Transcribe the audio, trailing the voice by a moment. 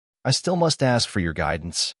I still must ask for your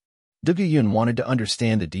guidance. Yun wanted to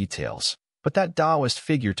understand the details, but that Taoist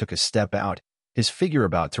figure took a step out, his figure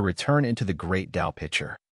about to return into the great Tao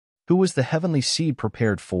picture. Who was the heavenly seed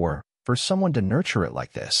prepared for someone to nurture it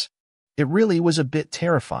like this? It really was a bit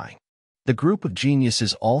terrifying. The group of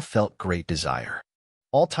geniuses all felt great desire.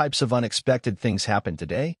 All types of unexpected things happened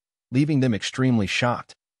today, leaving them extremely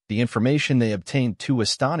shocked. The information they obtained too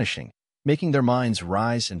astonishing, making their minds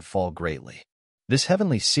rise and fall greatly. This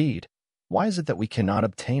heavenly seed, why is it that we cannot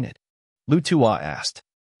obtain it? Lu Tua asked.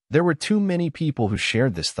 There were too many people who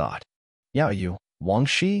shared this thought. Yao Yu, Wang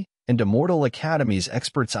Shi, and Immortal Academy's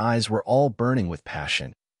experts' eyes were all burning with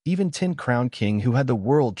passion. Even Tin Crown King, who had the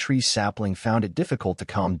World Tree Sapling, found it difficult to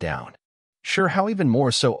calm down. Sure, how even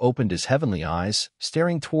more so opened his heavenly eyes,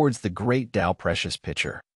 staring towards the great Tao precious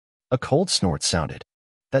picture. A cold snort sounded.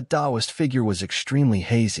 That Taoist figure was extremely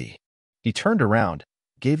hazy. He turned around,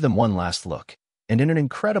 gave them one last look, and in an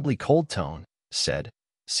incredibly cold tone, said,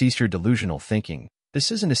 "Cease your delusional thinking.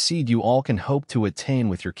 This isn't a seed you all can hope to attain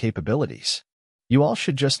with your capabilities. You all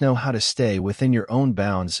should just know how to stay within your own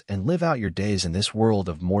bounds and live out your days in this world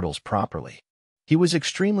of mortals properly." He was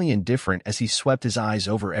extremely indifferent as he swept his eyes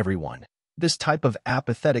over everyone, this type of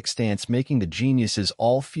apathetic stance making the geniuses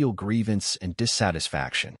all feel grievance and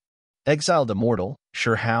dissatisfaction. Exiled Immortal,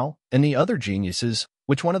 Sure How, and the other geniuses,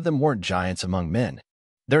 which one of them weren't giants among men.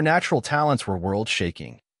 Their natural talents were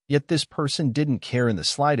world-shaking, yet this person didn't care in the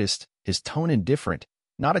slightest, his tone indifferent,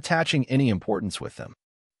 not attaching any importance with them.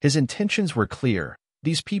 His intentions were clear.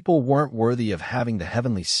 These people weren't worthy of having the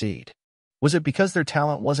heavenly seed. Was it because their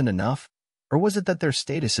talent wasn't enough, or was it that their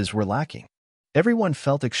statuses were lacking? Everyone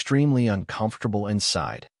felt extremely uncomfortable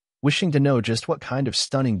inside, wishing to know just what kind of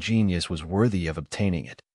stunning genius was worthy of obtaining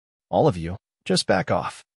it. All of you, just back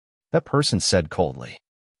off, that person said coldly.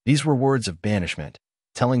 These were words of banishment,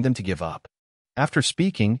 telling them to give up. After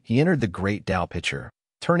speaking, he entered the great Tao picture,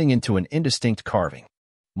 turning into an indistinct carving.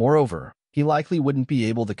 Moreover, he likely wouldn't be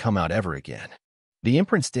able to come out ever again. The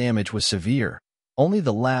imprint's damage was severe, only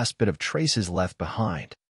the last bit of traces left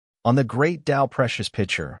behind. On the great Tao precious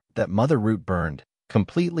picture, that mother root burned,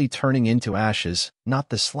 completely turning into ashes, not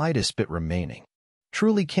the slightest bit remaining.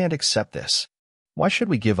 Truly can't accept this. Why should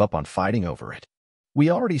we give up on fighting over it?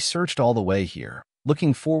 We already searched all the way here,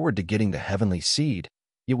 looking forward to getting the heavenly seed,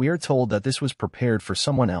 yet we are told that this was prepared for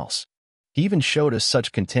someone else. He even showed us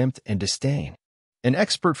such contempt and disdain. An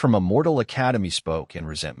expert from Immortal Academy spoke in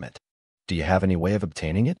resentment. Do you have any way of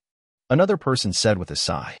obtaining it? Another person said with a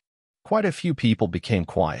sigh. Quite a few people became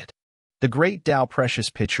quiet. The great Tao precious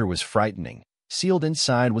picture was frightening. Sealed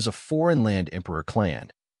inside was a foreign land emperor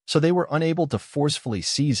clan, so they were unable to forcefully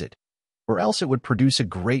seize it, or else it would produce a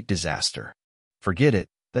great disaster. Forget it,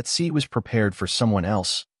 that seed was prepared for someone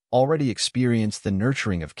else, already experienced the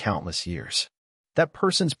nurturing of countless years. That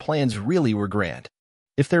person's plans really were grand.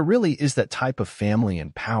 If there really is that type of family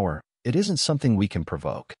and power, it isn't something we can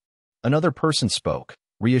provoke. Another person spoke,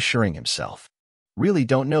 reassuring himself. Really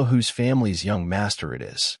don't know whose family's young master it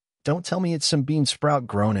is. Don't tell me it's some bean sprout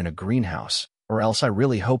grown in a greenhouse, or else I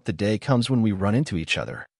really hope the day comes when we run into each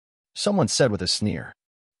other. Someone said with a sneer.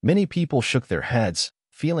 Many people shook their heads,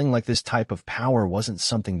 feeling like this type of power wasn't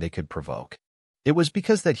something they could provoke. It was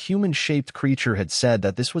because that human-shaped creature had said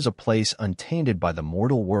that this was a place untainted by the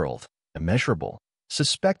mortal world, immeasurable,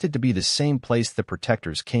 suspected to be the same place the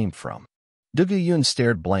protectors came from. Yun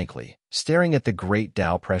stared blankly, staring at the great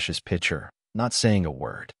Tao precious picture, not saying a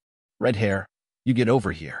word. Red hair, you get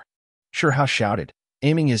over here. Sure How shouted,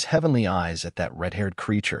 aiming his heavenly eyes at that red-haired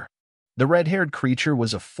creature. The red-haired creature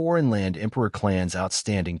was a foreign land emperor clan's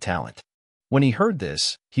outstanding talent. When he heard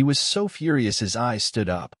this, he was so furious his eyes stood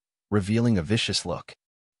up, revealing a vicious look.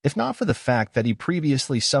 If not for the fact that he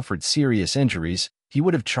previously suffered serious injuries, he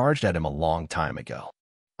would have charged at him a long time ago.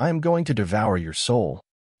 I am going to devour your soul,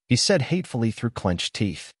 he said hatefully through clenched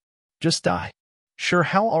teeth. Just die. Sure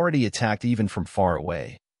How already attacked even from far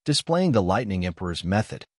away, displaying the Lightning Emperor's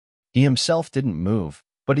method. He himself didn't move,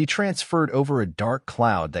 but he transferred over a dark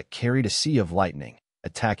cloud that carried a sea of lightning,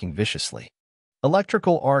 attacking viciously.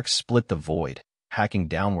 Electrical arcs split the void, hacking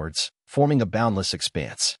downwards, forming a boundless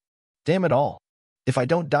expanse. Damn it all. If I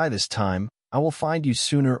don't die this time, I will find you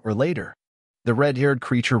sooner or later. The red-haired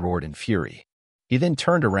creature roared in fury. He then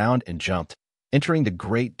turned around and jumped, entering the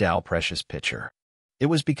great Tao precious picture. It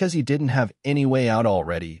was because he didn't have any way out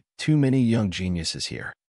already, too many young geniuses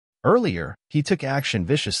here. Earlier, he took action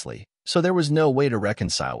viciously, so there was no way to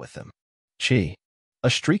reconcile with him. Chi. A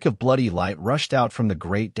streak of bloody light rushed out from the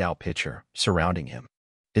great Tao picture, surrounding him.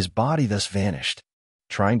 His body thus vanished.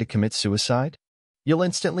 Trying to commit suicide? You'll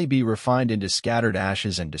instantly be refined into scattered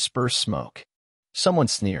ashes and dispersed smoke. Someone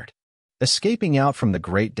sneered. Escaping out from the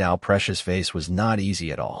great Tao precious vase was not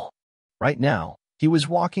easy at all. Right now, he was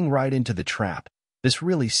walking right into the trap. This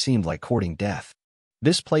really seemed like courting death.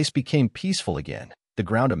 This place became peaceful again, the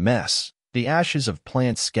ground a mess, the ashes of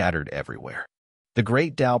plants scattered everywhere. The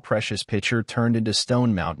great Tao precious pitcher turned into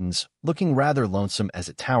stone mountains, looking rather lonesome as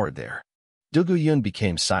it towered there. Yun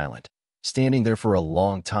became silent, standing there for a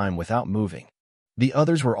long time without moving. The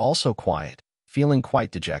others were also quiet, feeling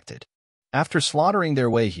quite dejected. After slaughtering their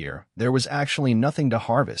way here, there was actually nothing to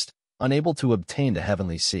harvest, unable to obtain the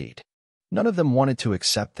heavenly seed. None of them wanted to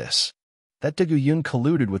accept this. That Yun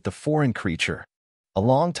colluded with the foreign creature. A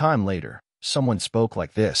long time later, someone spoke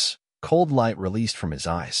like this, cold light released from his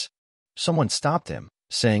eyes. Someone stopped him,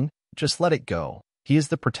 saying, "Just let it go. He is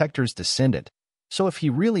the protector's descendant, so if he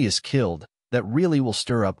really is killed, that really will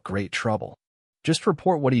stir up great trouble. Just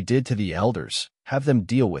report what he did to the elders, have them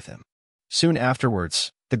deal with him." Soon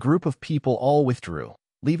afterwards, the group of people all withdrew,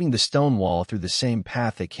 leaving the stone wall through the same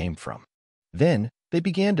path they came from. Then, they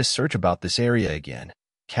began to search about this area again,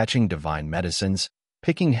 catching divine medicines,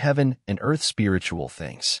 picking heaven and earth spiritual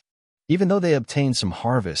things. Even though they obtained some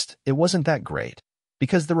harvest, it wasn't that great,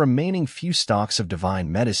 because the remaining few stalks of divine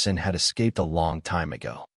medicine had escaped a long time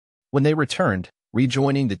ago. When they returned,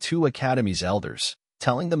 rejoining the two academy's elders,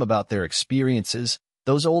 telling them about their experiences,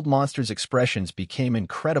 those old monsters' expressions became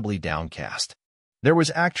incredibly downcast. There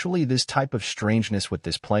was actually this type of strangeness with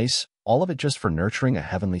this place, all of it just for nurturing a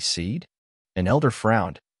heavenly seed? An elder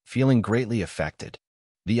frowned, feeling greatly affected.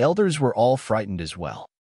 The elders were all frightened as well.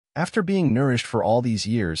 After being nourished for all these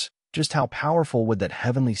years, just how powerful would that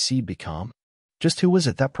heavenly seed become? Just who was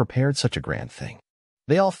it that prepared such a grand thing?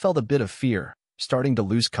 They all felt a bit of fear, starting to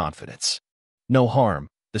lose confidence. No harm,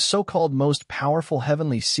 the so-called most powerful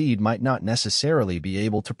heavenly seed might not necessarily be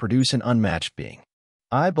able to produce an unmatched being.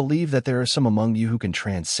 I believe that there are some among you who can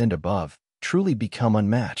transcend above, truly become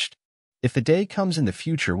unmatched. If the day comes in the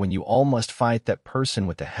future when you all must fight that person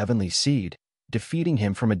with the heavenly seed, defeating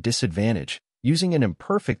him from a disadvantage, using an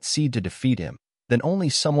imperfect seed to defeat him, then only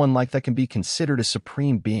someone like that can be considered a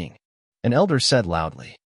supreme being. An elder said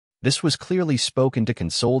loudly. This was clearly spoken to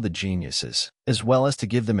console the geniuses, as well as to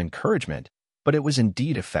give them encouragement, but it was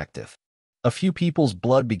indeed effective. A few people's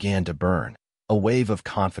blood began to burn, a wave of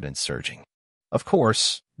confidence surging. Of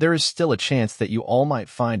course, there is still a chance that you all might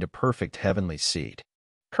find a perfect heavenly seed.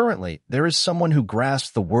 Currently, there is someone who grasps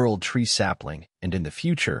the world tree sapling, and in the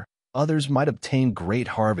future, others might obtain great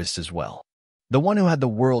harvests as well. The one who had the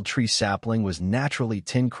world tree sapling was naturally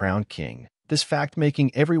Tin Crown King, this fact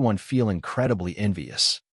making everyone feel incredibly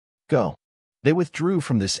envious. Go. They withdrew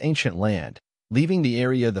from this ancient land, leaving the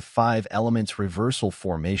area the 5 elements reversal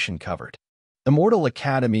formation covered. Immortal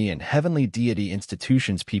Academy and Heavenly Deity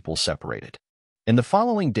institutions people separated. In the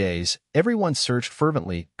following days, everyone searched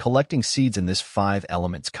fervently, collecting seeds in this 5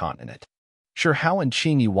 elements continent. Sure Hao and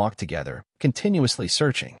Qingyi walked together, continuously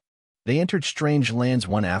searching. They entered strange lands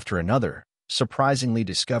one after another, surprisingly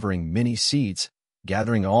discovering many seeds,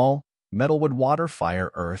 gathering all, metal, wood, water, fire,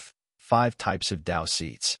 earth, 5 types of Tao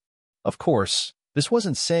seeds. Of course, this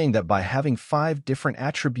wasn't saying that by having 5 different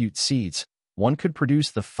attribute seeds, one could produce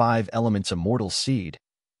the 5 elements immortal seed,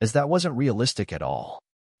 as that wasn't realistic at all.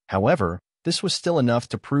 However, this was still enough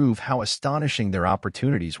to prove how astonishing their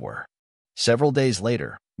opportunities were. Several days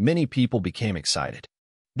later, many people became excited.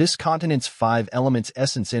 This continent's 5 elements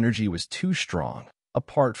essence energy was too strong.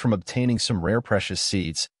 Apart from obtaining some rare precious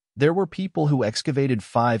seeds, there were people who excavated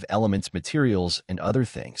 5 elements materials and other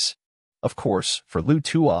things. Of course, for Lu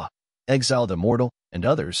Tua, exiled immortal, and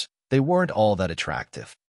others, they weren't all that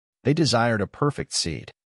attractive. They desired a perfect seed.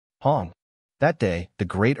 Hong. That day, the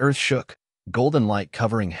great earth shook, golden light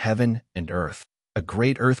covering heaven and earth, a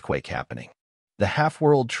great earthquake happening. The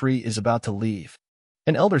half-world tree is about to leave.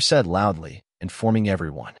 An elder said loudly, informing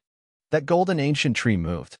everyone. That golden ancient tree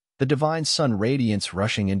moved, the divine sun radiance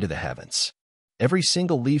rushing into the heavens. Every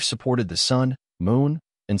single leaf supported the sun, moon,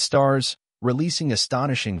 and stars, releasing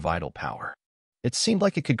astonishing vital power. It seemed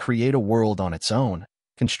like it could create a world on its own,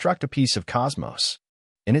 construct a piece of cosmos.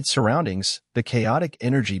 In its surroundings, the chaotic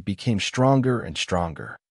energy became stronger and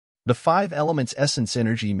stronger. The 5 elements essence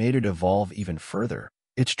energy made it evolve even further,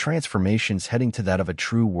 its transformations heading to that of a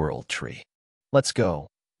true world tree. Let's go.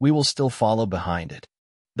 We will still follow behind it.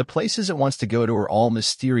 The places it wants to go to are all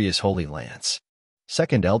mysterious holy lands.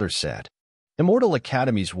 Second elder said. Immortal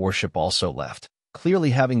Academy's worship also left,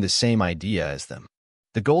 clearly having the same idea as them.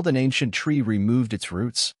 The golden ancient tree removed its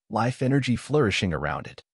roots, life energy flourishing around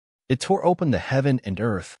it. It tore open the heaven and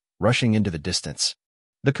earth, rushing into the distance.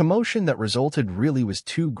 The commotion that resulted really was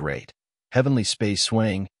too great, heavenly space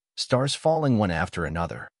swaying, stars falling one after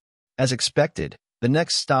another. As expected, the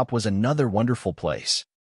next stop was another wonderful place.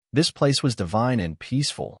 This place was divine and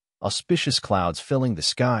peaceful, auspicious clouds filling the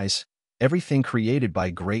skies, everything created by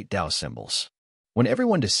great Tao symbols. When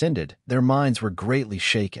everyone descended, their minds were greatly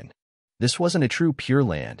shaken. This wasn't a true Pure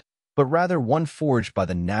Land, but rather one forged by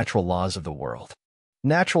the natural laws of the world.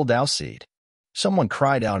 Natural Tao seed. Someone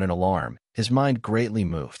cried out in alarm, his mind greatly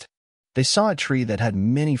moved. They saw a tree that had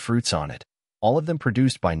many fruits on it, all of them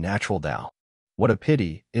produced by natural Tao. What a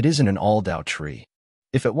pity it isn't an all-Tao tree.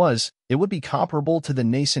 If it was, it would be comparable to the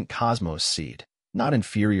nascent cosmos seed, not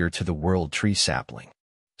inferior to the world tree sapling.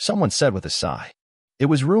 Someone said with a sigh. It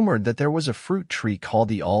was rumored that there was a fruit tree called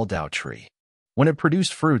the all-Tao tree. When it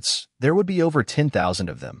produced fruits, there would be over 10,000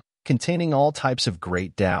 of them, containing all types of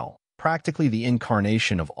great Tao, practically the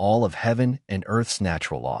incarnation of all of heaven and earth's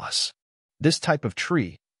natural laws. This type of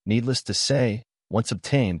tree, needless to say, once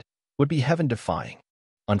obtained, would be heaven-defying.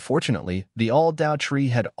 Unfortunately, the all-Tao tree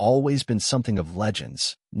had always been something of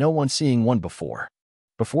legends, no one seeing one before.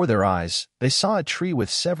 Before their eyes, they saw a tree with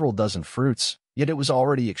several dozen fruits, yet it was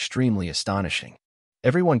already extremely astonishing.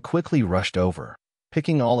 Everyone quickly rushed over,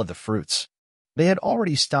 picking all of the fruits. They had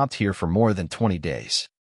already stopped here for more than 20 days.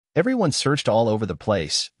 Everyone searched all over the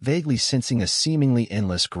place, vaguely sensing a seemingly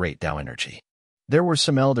endless great Tao energy. There were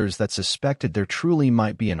some elders that suspected there truly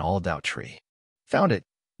might be an all-Tao tree. Found it.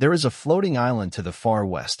 There is a floating island to the far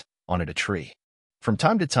west, on it a tree. From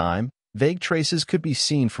time to time, vague traces could be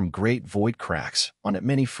seen from great void cracks on it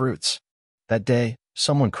many fruits. That day,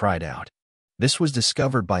 someone cried out. This was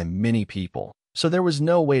discovered by many people, so there was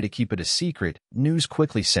no way to keep it a secret. News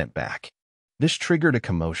quickly sent back. This triggered a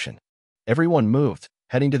commotion. Everyone moved,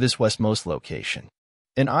 heading to this westmost location.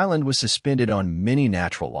 An island was suspended on many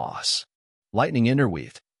natural laws. Lightning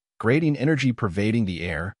interweaved, grating energy pervading the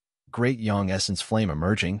air, great young essence flame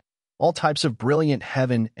emerging, all types of brilliant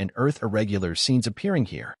heaven and earth irregular scenes appearing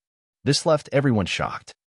here. This left everyone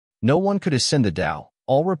shocked. No one could ascend the Tao,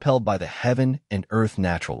 all repelled by the heaven and earth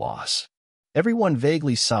natural laws. Everyone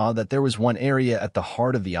vaguely saw that there was one area at the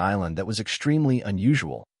heart of the island that was extremely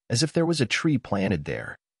unusual, as if there was a tree planted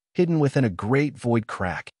there, hidden within a great void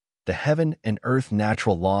crack, the heaven and earth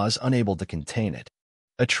natural laws unable to contain it.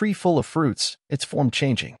 A tree full of fruits, its form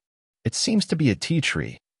changing. It seems to be a tea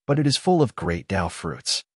tree, but it is full of great Tao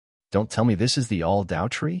fruits. Don't tell me this is the all-Tao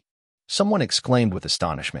tree? Someone exclaimed with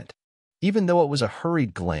astonishment. Even though it was a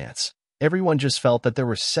hurried glance, everyone just felt that there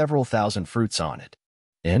were several thousand fruits on it.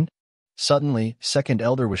 And suddenly, second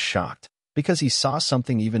elder was shocked, because he saw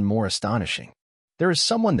something even more astonishing. There is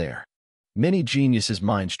someone there. Many geniuses'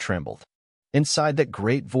 minds trembled. Inside that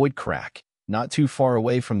great void crack, not too far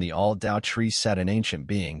away from the all-Tao tree sat an ancient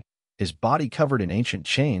being, his body covered in ancient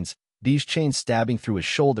chains, these chains stabbing through his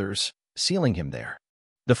shoulders, sealing him there.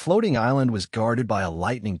 The floating island was guarded by a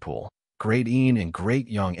lightning pool, great yin and great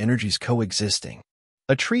yang energies coexisting.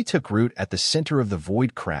 A tree took root at the center of the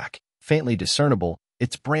void crack, faintly discernible,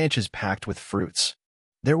 its branches packed with fruits.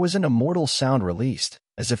 There was an immortal sound released,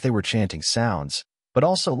 as if they were chanting sounds, but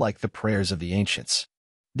also like the prayers of the ancients.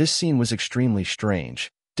 This scene was extremely strange,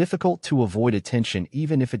 difficult to avoid attention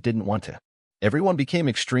even if it didn't want to. Everyone became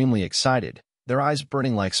extremely excited, their eyes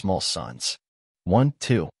burning like small suns. 1,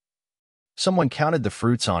 2. Someone counted the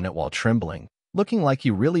fruits on it while trembling, looking like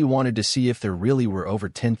he really wanted to see if there really were over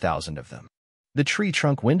 10,000 of them. The tree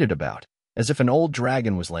trunk winded about, as if an old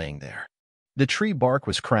dragon was laying there. The tree bark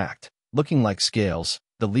was cracked, looking like scales,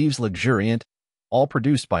 the leaves luxuriant, all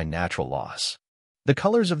produced by natural laws. The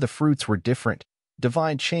colors of the fruits were different,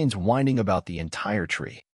 divine chains winding about the entire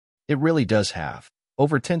tree. It really does have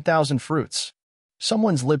over 10,000 fruits.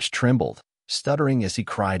 Someone's lips trembled, stuttering as he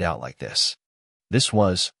cried out like this. This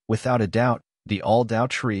was, without a doubt, the all-Tao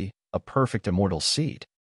tree, a perfect immortal seed.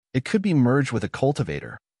 It could be merged with a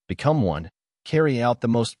cultivator, become one, carry out the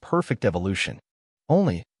most perfect evolution.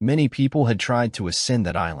 Only, many people had tried to ascend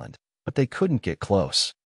that island, but they couldn't get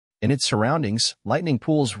close. In its surroundings, lightning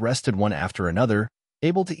pools rested one after another,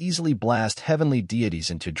 able to easily blast heavenly deities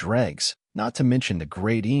into dregs, not to mention the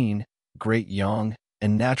great yin, great yang,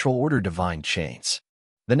 and natural order divine chains.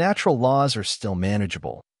 The natural laws are still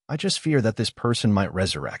manageable. I just fear that this person might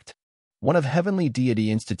resurrect. One of Heavenly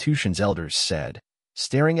Deity Institution's elders said,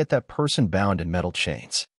 staring at that person bound in metal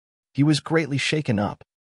chains. He was greatly shaken up.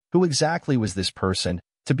 Who exactly was this person,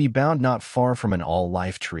 to be bound not far from an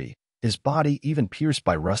all-life tree, his body even pierced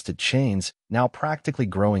by rusted chains, now practically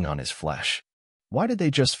growing on his flesh? Why did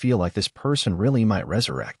they just feel like this person really might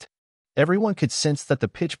resurrect? Everyone could sense that the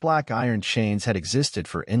pitch-black iron chains had existed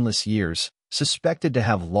for endless years, suspected to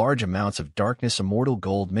have large amounts of darkness immortal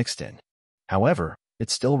gold mixed in. However, it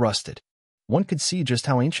still rusted. One could see just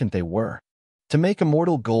how ancient they were. To make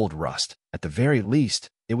immortal gold rust, at the very least,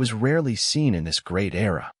 it was rarely seen in this great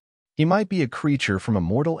era. He might be a creature from a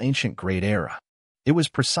mortal ancient great era. It was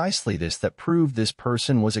precisely this that proved this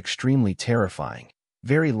person was extremely terrifying,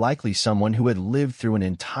 very likely someone who had lived through an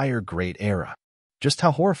entire great era. Just how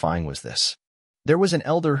horrifying was this? There was an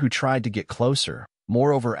elder who tried to get closer,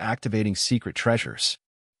 moreover activating secret treasures.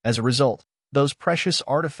 As a result, those precious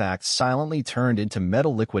artifacts silently turned into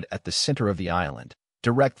metal liquid at the center of the island,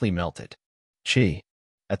 directly melted. Chi.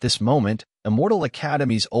 At this moment, Immortal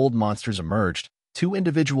Academy's old monsters emerged, two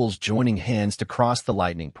individuals joining hands to cross the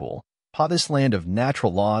lightning pool, paw this land of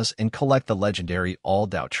natural laws and collect the legendary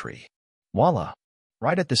All-Doubt Tree. Voila!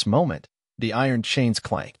 Right at this moment, the iron chains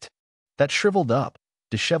clanked. That shriveled up,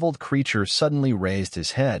 disheveled creature suddenly raised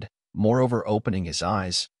his head, moreover opening his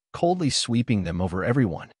eyes, coldly sweeping them over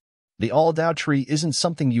everyone. The All-Doubt Tree isn't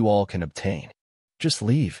something you all can obtain. Just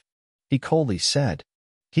leave, he coldly said.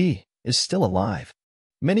 He is still alive.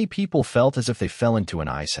 Many people felt as if they fell into an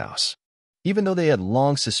ice house. Even though they had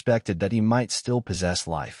long suspected that he might still possess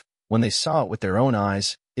life, when they saw it with their own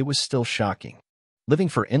eyes, it was still shocking. Living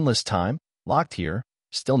for endless time, locked here,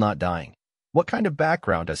 still not dying. What kind of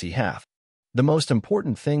background does he have? The most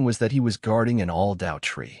important thing was that he was guarding an All-Doubt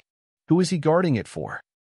Tree. Who is he guarding it for?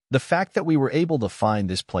 The fact that we were able to find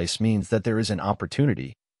this place means that there is an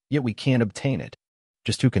opportunity, yet we can't obtain it.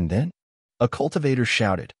 Just who can then? A cultivator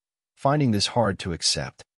shouted, finding this hard to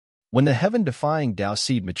accept. When the heaven-defying Dao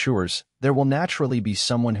seed matures, there will naturally be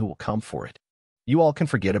someone who will come for it. You all can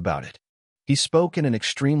forget about it. He spoke in an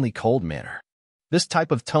extremely cold manner. This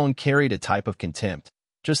type of tone carried a type of contempt,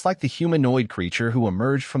 just like the humanoid creature who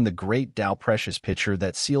emerged from the great Dao precious picture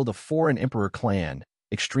that sealed a foreign emperor clan,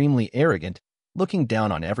 extremely arrogant, looking down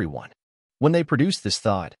on everyone. When they produced this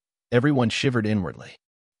thought, everyone shivered inwardly.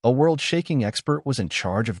 A world-shaking expert was in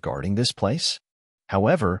charge of guarding this place?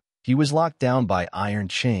 However, he was locked down by iron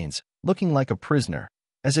chains, looking like a prisoner,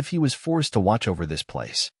 as if he was forced to watch over this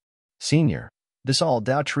place. Senior, this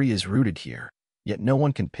All-Doubt Tree is rooted here, yet no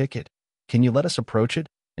one can pick it. Can you let us approach it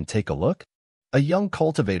and take a look? A young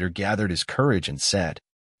cultivator gathered his courage and said.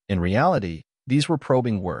 In reality, these were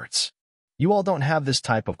probing words. You all don't have this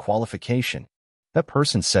type of qualification, that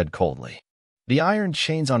person said coldly. The iron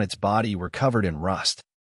chains on its body were covered in rust.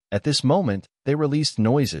 At this moment, they released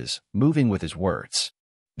noises, moving with his words.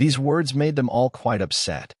 These words made them all quite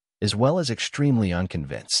upset, as well as extremely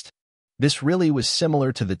unconvinced. This really was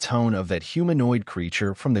similar to the tone of that humanoid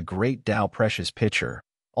creature from the great Dao precious picture,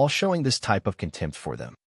 all showing this type of contempt for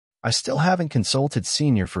them. I still haven't consulted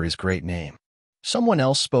Senior for his great name. Someone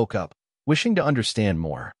else spoke up, wishing to understand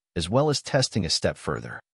more, as well as testing a step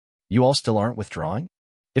further. You all still aren't withdrawing?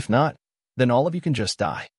 If not, then all of you can just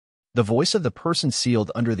die. The voice of the person sealed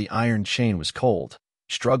under the iron chain was cold,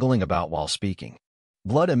 struggling about while speaking.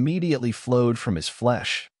 Blood immediately flowed from his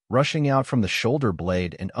flesh, rushing out from the shoulder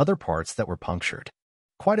blade and other parts that were punctured.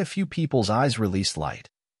 Quite a few people's eyes released light,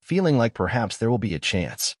 feeling like perhaps there will be a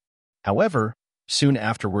chance. However, soon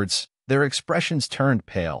afterwards, their expressions turned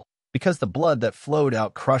pale, because the blood that flowed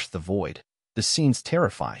out crushed the void. The scene's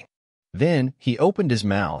terrifying. Then he opened his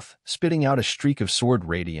mouth, spitting out a streak of sword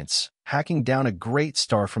radiance, hacking down a great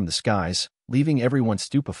star from the skies, leaving everyone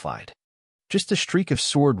stupefied. Just a streak of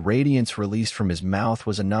sword radiance released from his mouth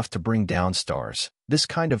was enough to bring down stars. This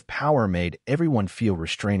kind of power made everyone feel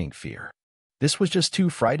restraining fear. This was just too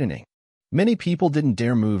frightening. Many people didn't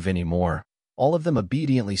dare move anymore, all of them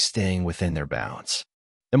obediently staying within their bounds.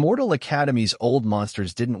 Immortal Academy's old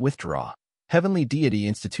monsters didn't withdraw. Heavenly Deity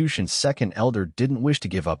Institution's second elder didn't wish to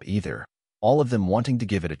give up either, all of them wanting to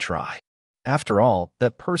give it a try. After all,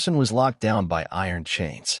 that person was locked down by iron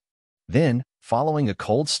chains. Then, following a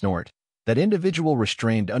cold snort, that individual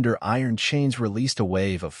restrained under iron chains released a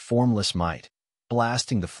wave of formless might,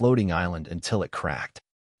 blasting the floating island until it cracked.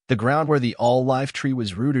 The ground where the all-life tree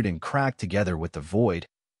was rooted and cracked together with the void,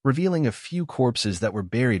 revealing a few corpses that were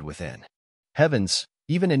buried within. Heavens,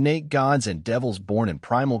 even innate gods and devils born in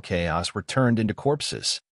primal chaos were turned into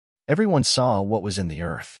corpses. Everyone saw what was in the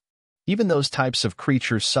earth. Even those types of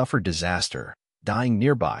creatures suffered disaster, dying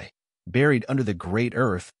nearby, buried under the great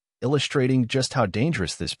earth, illustrating just how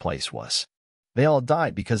dangerous this place was. They all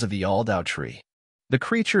died because of the All-Doubt Tree. The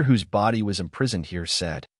creature whose body was imprisoned here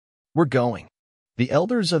said, "We're going." The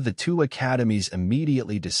elders of the two academies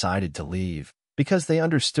immediately decided to leave, because they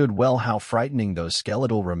understood well how frightening those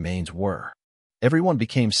skeletal remains were. Everyone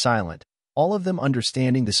became silent, all of them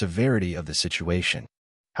understanding the severity of the situation.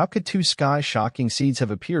 How could two sky-shocking seeds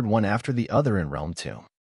have appeared one after the other in Realm Tomb?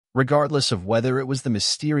 Regardless of whether it was the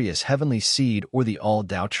mysterious heavenly seed or the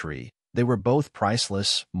All-Doubt Tree, they were both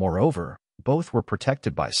priceless. Moreover, both were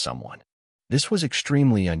protected by someone. This was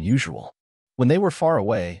extremely unusual. When they were far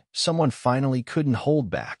away, someone finally couldn't hold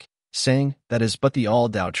back. saying that is but the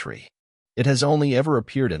all-Dao tree. It has only ever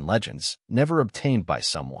appeared in legends, never obtained by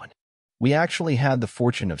someone. We actually had the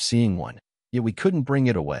fortune of seeing one, yet we couldn't bring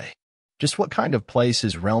it away. Just what kind of place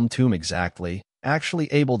is Realm Tomb exactly, actually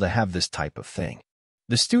able to have this type of thing?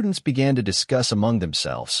 The students began to discuss among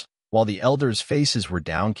themselves, while the elders' faces were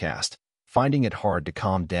downcast, finding it hard to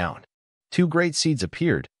calm down. Two great seeds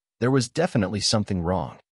appeared. There was definitely something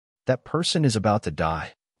wrong. That person is about to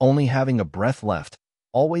die, only having a breath left,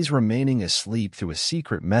 always remaining asleep through a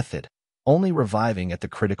secret method, only reviving at the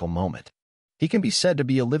critical moment. He can be said to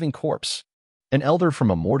be a living corpse, an elder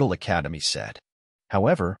from a mortal academy said.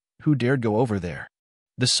 However, who dared go over there?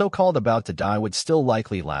 The so-called about to die would still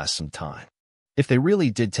likely last some time. If they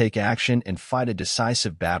really did take action and fight a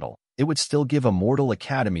decisive battle, it would still give a mortal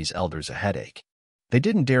academy's elders a headache. They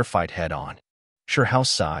didn't dare fight head-on.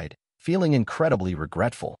 House sighed, feeling incredibly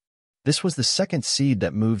regretful. This was the second seed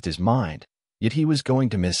that moved his mind, yet he was going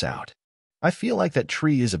to miss out. I feel like that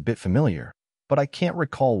tree is a bit familiar, but I can't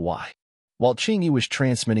recall why. While Qingyi was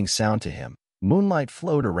transmitting sound to him, moonlight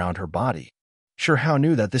flowed around her body. Hao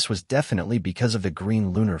knew that this was definitely because of the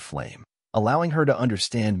green lunar flame, allowing her to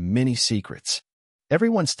understand many secrets.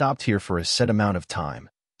 Everyone stopped here for a set amount of time,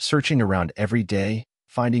 searching around every day,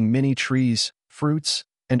 finding many trees, fruits,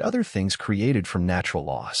 and other things created from natural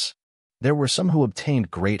laws. There were some who obtained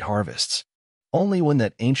great harvests. Only when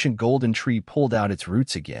that ancient golden tree pulled out its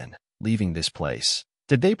roots again, leaving this place,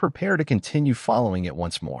 did they prepare to continue following it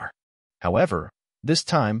once more. However, this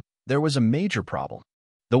time, there was a major problem.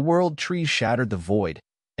 The world tree shattered the void,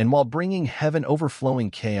 and while bringing heaven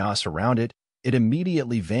overflowing chaos around it, it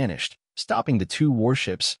immediately vanished, stopping the two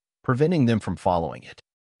warships, preventing them from following it.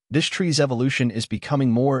 This tree's evolution is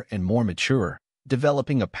becoming more and more mature,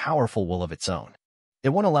 developing a powerful will of its own. It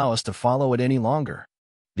won't allow us to follow it any longer.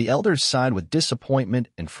 The elders sighed with disappointment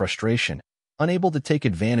and frustration, unable to take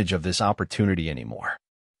advantage of this opportunity anymore.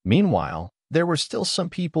 Meanwhile, there were still some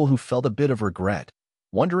people who felt a bit of regret,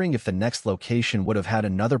 wondering if the next location would have had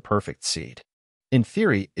another perfect seed. In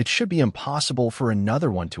theory, it should be impossible for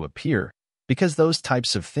another one to appear, because those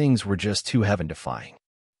types of things were just too heaven-defying.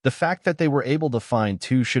 The fact that they were able to find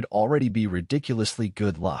two should already be ridiculously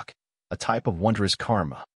good luck, a type of wondrous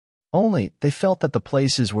karma. Only, they felt that the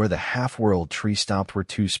places where the half-world tree stopped were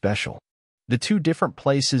too special. The two different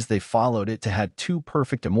places they followed it to had two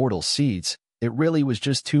perfect immortal seeds. It really was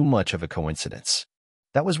just too much of a coincidence.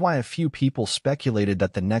 That was why a few people speculated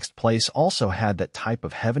that the next place also had that type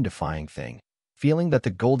of heaven-defying thing, feeling that the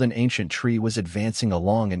golden ancient tree was advancing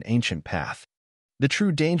along an ancient path. The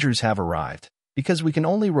true dangers have arrived, because we can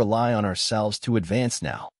only rely on ourselves to advance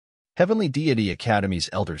now, Heavenly Deity Academy's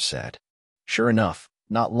elders said. Sure enough,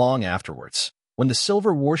 not long afterwards, when the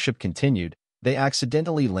silver worship continued, they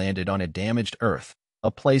accidentally landed on a damaged Earth,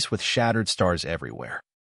 a place with shattered stars everywhere.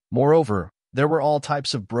 Moreover, there were all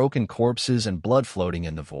types of broken corpses and blood floating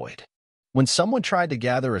in the void. When someone tried to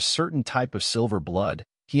gather a certain type of silver blood,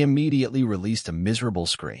 he immediately released a miserable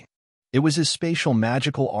scream. It was his spatial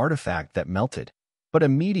magical artifact that melted, but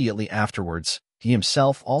immediately afterwards, he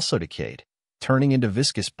himself also decayed, turning into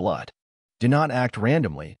viscous blood. Do not act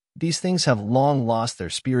randomly. These things have long lost their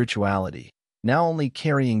spirituality, now only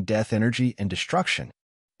carrying death energy and destruction.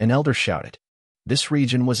 An elder shouted. This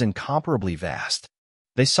region was incomparably vast.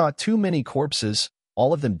 They saw too many corpses,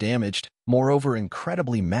 all of them damaged, moreover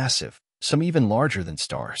incredibly massive, some even larger than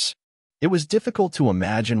stars. It was difficult to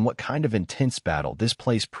imagine what kind of intense battle this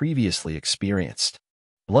place previously experienced.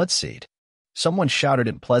 Bloodseed. Someone shouted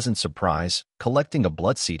in pleasant surprise, collecting a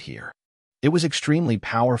bloodseed here. It was extremely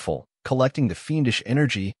powerful, collecting the fiendish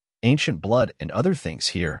energy, ancient blood, and other things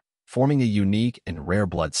here, forming a unique and rare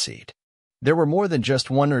bloodseed. There were more than just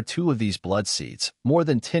one or two of these bloodseeds, more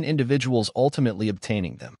than 10 individuals ultimately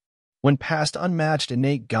obtaining them. When past unmatched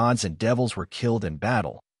innate gods and devils were killed in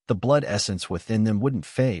battle, the blood essence within them wouldn't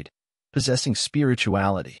fade, possessing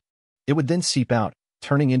spirituality. It would then seep out,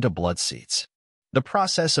 turning into bloodseeds. The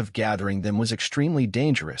process of gathering them was extremely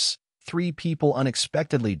dangerous, 3 people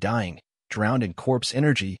unexpectedly dying, drowned in corpse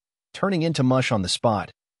energy, turning into mush on the spot,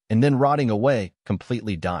 and then rotting away,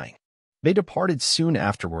 completely dying. They departed soon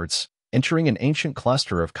afterwards, entering an ancient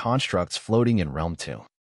cluster of constructs floating in Realm 2.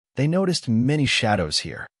 They noticed many shadows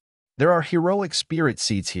here. There are heroic spirit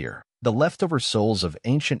seeds here, the leftover souls of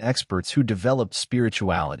ancient experts who developed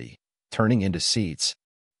spirituality, turning into seeds.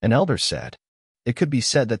 An elder said. It could be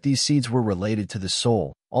said that these seeds were related to the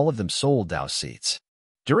soul, all of them soul Dao seeds.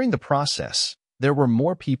 During the process, there were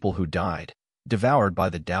more people who died, devoured by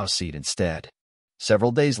the Dao seed instead.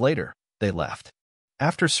 Several days later, they left.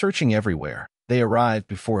 After searching everywhere, they arrived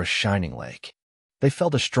before a shining lake. They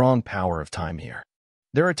felt a strong power of time here.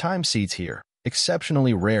 There are time seeds here,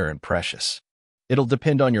 exceptionally rare and precious. It'll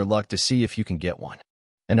depend on your luck to see if you can get one.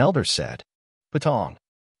 An elder said. Patong.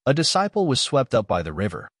 A disciple was swept up by the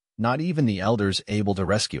river, not even the elders able to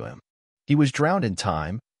rescue him. He was drowned in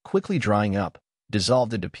time, quickly drying up,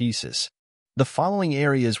 dissolved into pieces. The following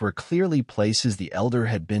areas were clearly places the elder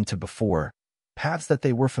had been to before, paths that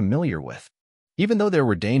they were familiar with. Even though there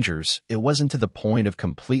were dangers, it wasn't to the point of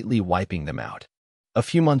completely wiping them out. A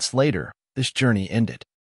few months later, this journey ended.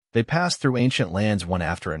 They passed through ancient lands one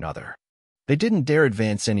after another. They didn't dare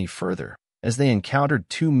advance any further, as they encountered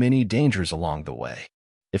too many dangers along the way.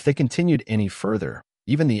 If they continued any further,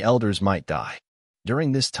 even the elders might die.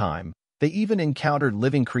 During this time, they even encountered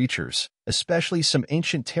living creatures, especially some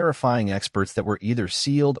ancient terrifying experts that were either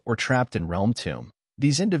sealed or trapped in Realm Tomb.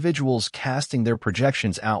 These individuals casting their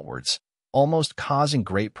projections outwards, almost causing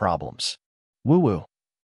great problems. Woo-woo.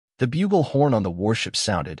 The bugle horn on the warship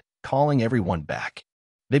sounded, calling everyone back.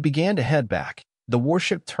 They began to head back, the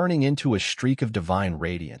warship turning into a streak of divine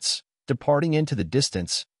radiance, departing into the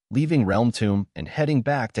distance, leaving Realm Tomb and heading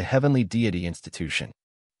back to Heavenly Deity Institution.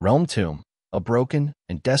 Realm Tomb, a broken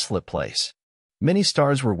and desolate place. Many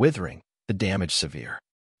stars were withering, the damage severe.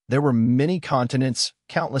 There were many continents,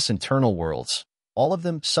 countless internal worlds, all of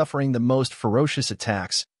them suffering the most ferocious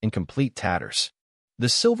attacks in complete tatters. The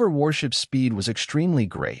silver warship's speed was extremely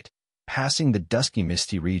great, passing the dusky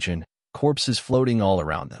misty region, corpses floating all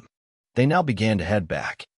around them. They now began to head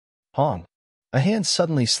back. Hong. A hand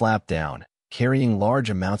suddenly slapped down, carrying large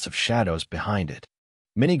amounts of shadows behind it.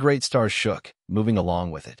 Many great stars shook, moving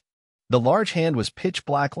along with it. The large hand was pitch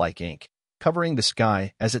black like ink, covering the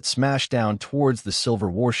sky as it smashed down towards the silver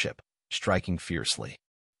warship, striking fiercely.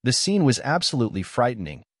 The scene was absolutely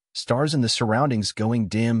frightening, stars in the surroundings going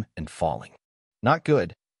dim and falling. Not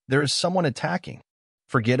good. There is someone attacking.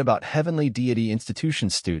 Forget about Heavenly Deity Institution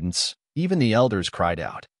students, even the elders cried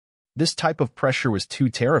out. This type of pressure was too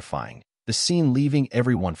terrifying, the scene leaving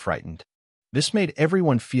everyone frightened. This made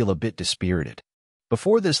everyone feel a bit dispirited.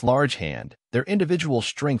 Before this large hand, their individual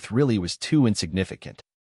strength really was too insignificant.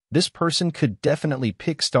 This person could definitely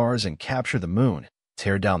pick stars and capture the moon,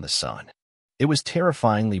 tear down the sun. It was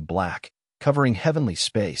terrifyingly black, covering heavenly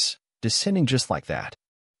space, descending just like that.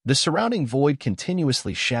 The surrounding void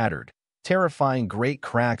continuously shattered, terrifying great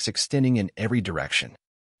cracks extending in every direction.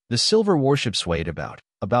 The silver warship swayed about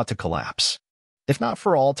to collapse. If not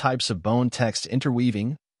for all types of bone text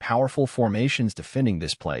interweaving, powerful formations defending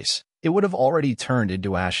this place, it would have already turned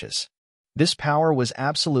into ashes. This power was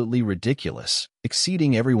absolutely ridiculous,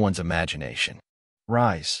 exceeding everyone's imagination.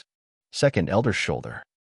 Rise. Second Elder's shoulder.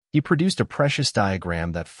 He produced a precious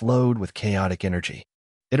diagram that flowed with chaotic energy.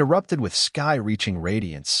 It erupted with sky-reaching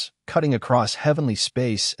radiance, cutting across heavenly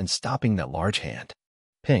space and stopping that large hand.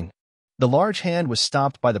 Ping. The large hand was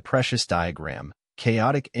stopped by the precious diagram,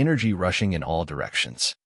 chaotic energy rushing in all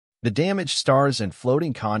directions. The damaged stars and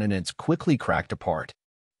floating continents quickly cracked apart.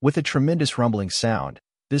 With a tremendous rumbling sound,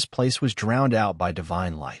 this place was drowned out by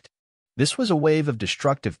divine light. This was a wave of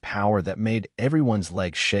destructive power that made everyone's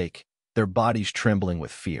legs shake, their bodies trembling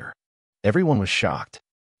with fear. Everyone was shocked.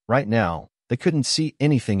 Right now, they couldn't see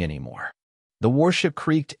anything anymore. The warship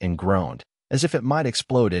creaked and groaned, as if it might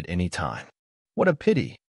explode at any time. What a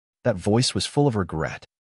pity! That voice was full of regret.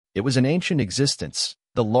 It was an ancient existence,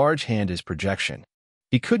 the large hand is projection.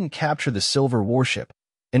 He couldn't capture the silver warship,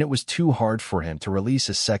 and it was too hard for him to release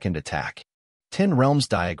a second attack. 10 Realms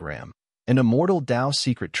diagram, an immortal Tao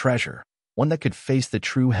secret treasure, one that could face the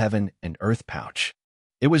true heaven and earth pouch.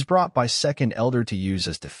 It was brought by Second Elder to use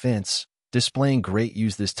as defense, displaying great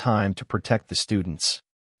use this time to protect the students.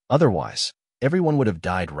 Otherwise, everyone would have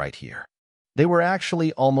died right here. They were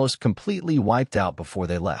actually almost completely wiped out before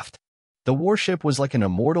they left. The warship was like an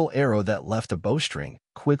immortal arrow that left a bowstring,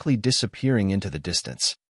 quickly disappearing into the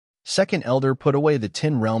distance. Second Elder put away the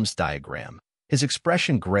 10 Realms diagram, his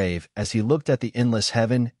expression grave as he looked at the endless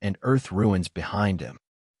heaven and earth ruins behind him.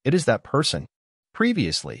 It is that person.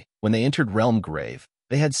 Previously, when they entered Realm Grave,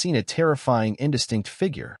 they had seen a terrifying, indistinct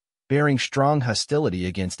figure, bearing strong hostility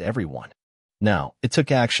against everyone. Now, it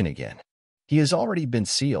took action again. He has already been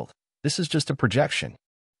sealed. This is just a projection.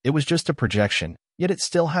 It was just a projection, yet it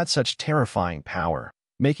still had such terrifying power,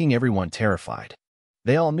 making everyone terrified.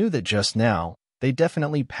 They all knew that just now, they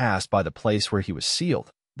definitely passed by the place where he was sealed,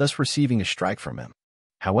 thus receiving a strike from him.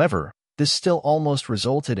 However, this still almost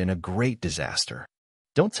resulted in a great disaster.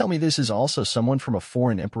 Don't tell me this is also someone from a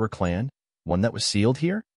foreign emperor clan, one that was sealed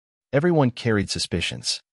here? Everyone carried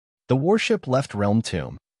suspicions. The warship left Realm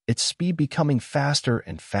Tomb, its speed becoming faster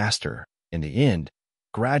and faster, in the end,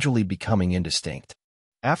 gradually becoming indistinct.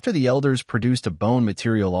 After the elders produced a bone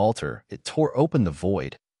material altar, it tore open the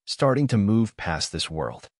void, starting to move past this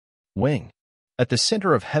world. Wing. At the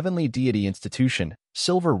center of Heavenly Deity Institution,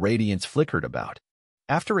 silver radiance flickered about.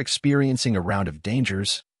 After experiencing a round of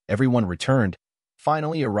dangers, everyone returned,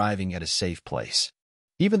 finally arriving at a safe place.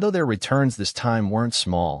 Even though their returns this time weren't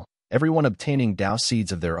small, everyone obtaining Tao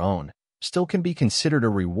seeds of their own still can be considered a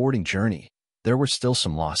rewarding journey. There were still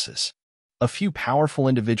some losses. A few powerful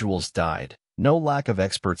individuals died, no lack of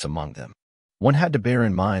experts among them. One had to bear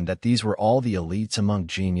in mind that these were all the elites among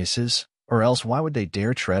geniuses, or else why would they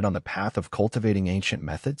dare tread on the path of cultivating ancient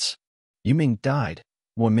methods? Yu Ming died.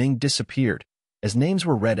 Wu Ming disappeared. As names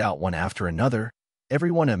were read out one after another,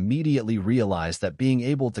 everyone immediately realized that being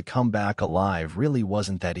able to come back alive really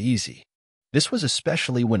wasn't that easy. This was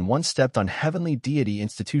especially when one stepped on Heavenly Deity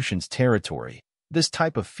Institution's territory, this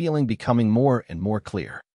type of feeling becoming more and more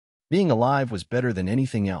clear. Being alive was better than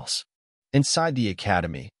anything else. Inside the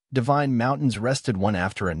academy, divine mountains rested one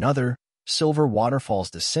after another, silver waterfalls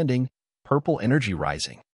descending, purple energy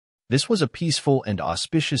rising. This was a peaceful and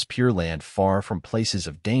auspicious pure land far from places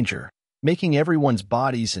of danger, making everyone's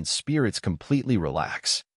bodies and spirits completely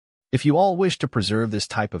relax. If you all wish to preserve this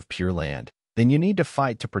type of pure land, then you need to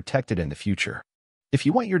fight to protect it in the future. If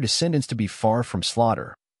you want your descendants to be far from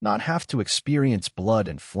slaughter, not have to experience blood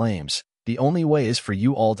and flames, the only way is for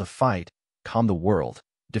you all to fight, calm the world,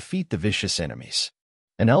 defeat the vicious enemies.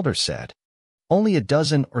 An elder said, "Only a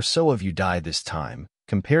dozen or so of you died this time.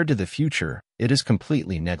 Compared to the future, it is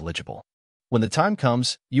completely negligible. When the time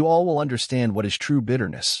comes, you all will understand what is true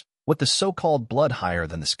bitterness, what the so-called blood higher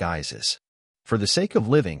than the skies is. For the sake of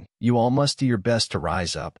living, you all must do your best to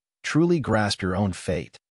rise up, truly grasp your own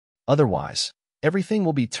fate. Otherwise, everything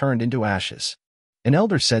will be turned into ashes." An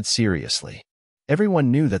elder said seriously.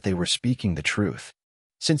 Everyone knew that they were speaking the truth.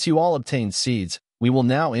 Since you all obtained seeds, we will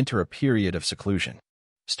now enter a period of seclusion.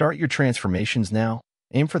 Start your transformations now,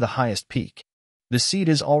 aim for the highest peak. The seed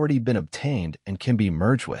has already been obtained and can be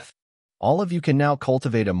merged with. All of you can now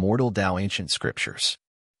cultivate immortal Tao ancient scriptures.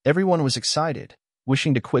 Everyone was excited,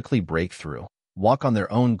 wishing to quickly break through, walk on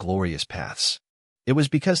their own glorious paths. It was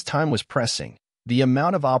because time was pressing, the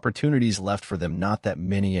amount of opportunities left for them not that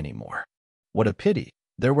many anymore. What a pity,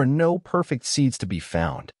 there were no perfect seeds to be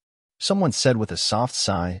found. Someone said with a soft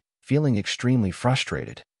sigh, feeling extremely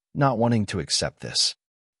frustrated, not wanting to accept this.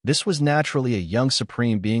 This was naturally a young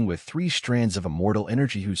supreme being with 3 strands of immortal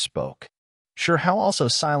energy who spoke. Sure Hao also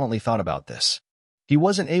silently thought about this. He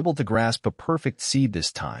wasn't able to grasp a perfect seed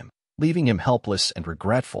this time, leaving him helpless and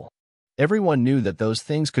regretful. Everyone knew that those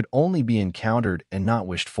things could only be encountered and not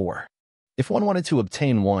wished for. If one wanted to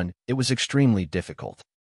obtain one, it was extremely difficult.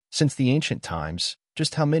 Since the ancient times,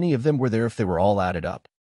 just how many of them were there if they were all added up?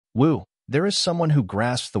 Wu, there is someone who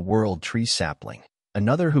grasps the world tree sapling,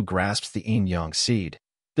 another who grasps the yin-yang seed.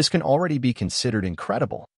 This can already be considered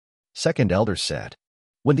incredible. Second elder said.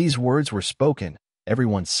 When these words were spoken,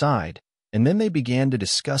 everyone sighed, and then they began to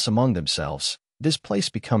discuss among themselves, this place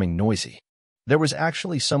becoming noisy. There was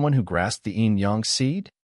actually someone who grasped the yin-yang seed?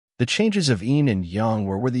 The changes of yin and yang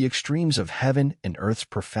were the extremes of heaven and earth's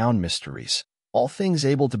profound mysteries, all things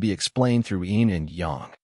able to be explained through yin and yang.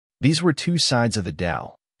 These were 2 sides of the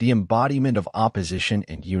Tao, the embodiment of opposition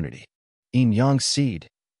and unity. Yin-yang seed,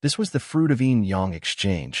 this was the fruit of yin-yang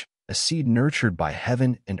exchange, a seed nurtured by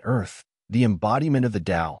heaven and earth, the embodiment of the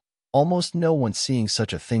Tao, almost no one seeing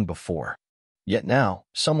such a thing before. Yet now,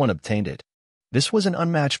 someone obtained it. This was an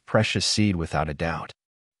unmatched precious seed without a doubt.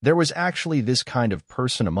 There was actually this kind of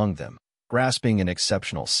person among them, grasping an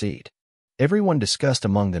exceptional seed. Everyone discussed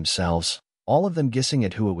among themselves, all of them guessing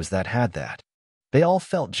at who it was that had that. They all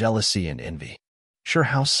felt jealousy and envy. Sure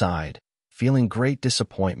Hao sighed, feeling great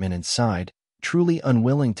disappointment inside, truly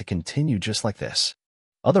unwilling to continue just like this.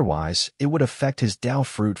 Otherwise, it would affect his Tao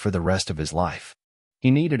fruit for the rest of his life.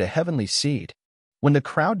 He needed a heavenly seed. When the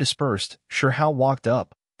crowd dispersed, Sure Hao walked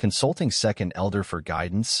up, consulting second elder for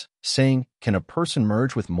guidance, saying, "Can a person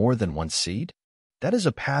merge with more than one seed? That is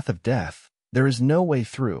a path of death. There is no way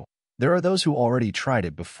through. There are those who already tried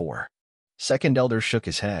it before." Second elder shook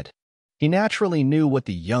his head. He naturally knew what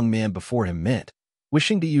the young man before him meant,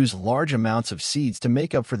 wishing to use large amounts of seeds to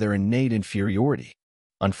make up for their innate inferiority.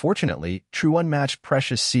 Unfortunately, true unmatched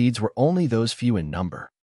precious seeds were only those few in number.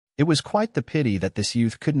 It was quite the pity that this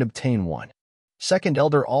youth couldn't obtain one. Second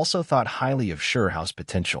elder also thought highly of Sure Hao's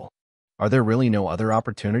potential. Are there really no other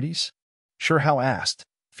opportunities? Sure Hao asked,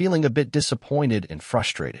 feeling a bit disappointed and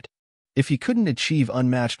frustrated. If he couldn't achieve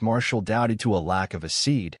unmatched martial Tao due to a lack of a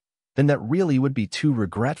seed, then that really would be too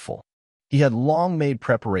regretful. He had long made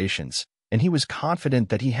preparations, and he was confident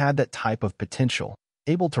that he had that type of potential,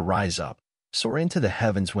 able to rise up, soar into the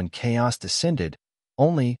heavens when chaos descended,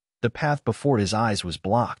 only the path before his eyes was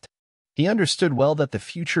blocked. He understood well that the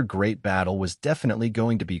future great battle was definitely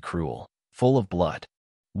going to be cruel. full of blood.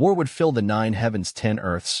 War would fill the 9 heavens 10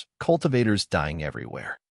 earths, cultivators dying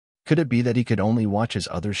everywhere. Could it be that he could only watch as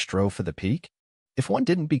others strove for the peak? If one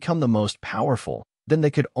didn't become the most powerful, then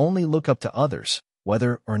they could only look up to others.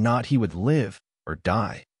 Whether or not he would live or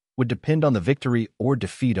die would depend on the victory or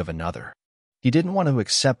defeat of another. He didn't want to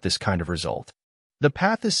accept this kind of result. The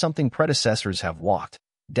path is something predecessors have walked.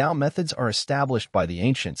 Tao methods are established by the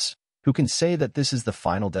ancients, who can say that this is the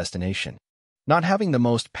final destination. Not having the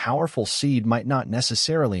most powerful seed might not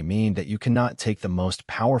necessarily mean that you cannot take the most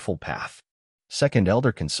powerful path. Second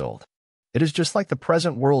elder consoled. It is just like the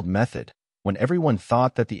present world method. When everyone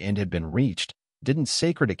thought that the end had been reached, didn't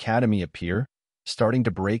Sacred Academy appear, starting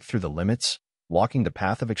to break through the limits, walking the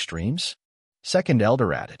path of extremes? Second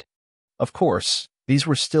elder added. Of course, these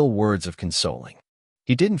were still words of consoling.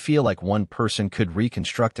 He didn't feel like one person could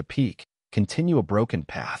reconstruct a peak, continue a broken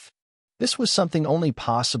path. This was something only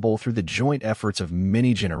possible through the joint efforts of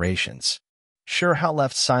many generations. Sure Hao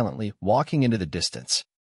left silently, walking into the distance.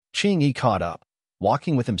 Qing Yi caught up,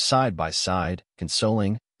 walking with him side by side,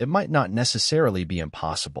 consoling. It might not necessarily be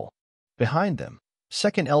impossible. Behind them,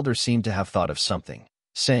 Second Elder seemed to have thought of something,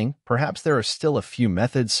 saying, perhaps there are still a few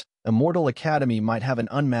methods. Immortal Academy might have an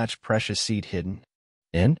unmatched precious seed hidden.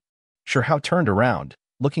 In? Sure Hao turned around,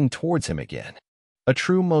 looking towards him again. A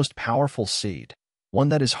true most powerful seed. One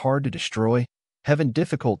that is hard to destroy, heaven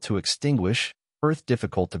difficult to extinguish, earth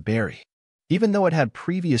difficult to bury. Even though it had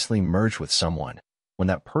previously merged with someone, when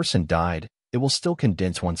that person died, it will still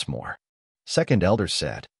condense once more. Second Elder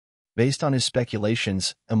said. Based on his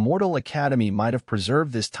speculations, Immortal Academy might have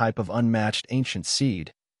preserved this type of unmatched ancient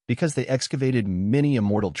seed, because they excavated many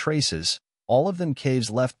immortal traces, all of them caves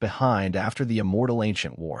left behind after the Immortal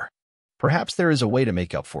Ancient War. Perhaps there is a way to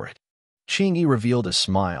make up for it. Qing Yi revealed a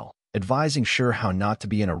smile, advising Sure Hao not to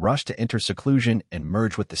be in a rush to enter seclusion and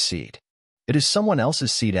merge with the seed. It is someone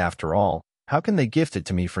else's seed after all. How can they gift it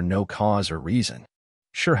to me for no cause or reason?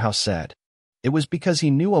 Sure Hao said. It was because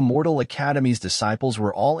he knew Immortal Academy's disciples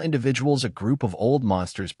were all individuals, a group of old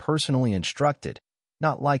monsters personally instructed,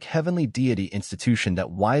 not like Heavenly Deity institution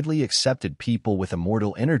that widely accepted people with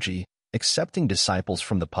immortal energy, accepting disciples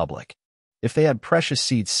from the public. If they had precious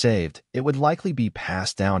seeds saved, it would likely be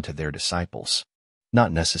passed down to their disciples.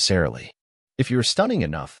 Not necessarily. If you're stunning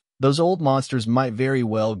enough, those old monsters might very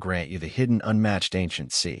well grant you the hidden unmatched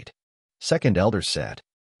ancient seed. Second Elder said.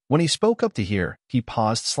 When he spoke up to hear, he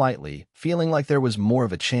paused slightly, feeling like there was more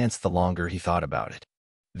of a chance the longer he thought about it.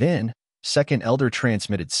 Then, Second Elder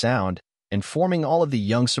transmitted sound, informing all of the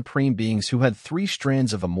young supreme beings who had 3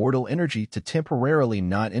 strands of immortal energy to temporarily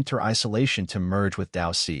not enter isolation to merge with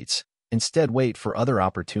Tao seeds, instead wait for other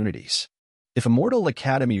opportunities. If Immortal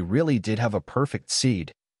Academy really did have a perfect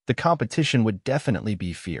seed, the competition would definitely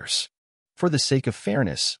be fierce. For the sake of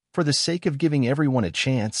fairness, for the sake of giving everyone a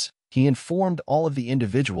chance, he informed all of the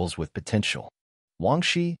individuals with potential. Wang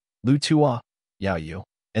Shi, Lu Tua, Yao Yu,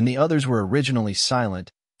 and the others were originally silent,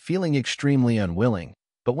 feeling extremely unwilling,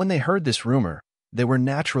 but when they heard this rumor, they were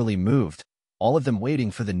naturally moved, all of them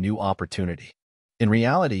waiting for the new opportunity. In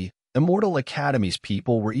reality, Immortal Academy's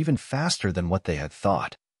people were even faster than what they had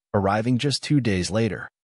thought, arriving just 2 days later.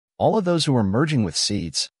 All of those who were merging with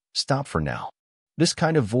seeds, stop for now. This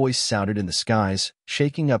kind of voice sounded in the skies,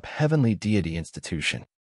 shaking up Heavenly Deity institution.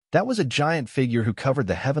 That was a giant figure who covered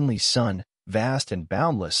the heavenly sun, vast and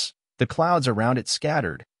boundless, the clouds around it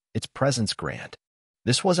scattered, its presence grand.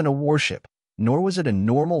 This wasn't a warship, nor was it a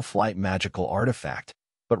normal flight magical artifact,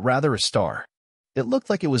 but rather a star. It looked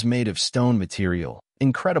like it was made of stone material,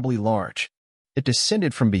 incredibly large. It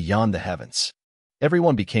descended from beyond the heavens.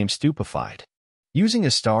 Everyone became stupefied. Using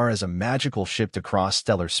a star as a magical ship to cross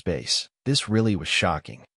stellar space, this really was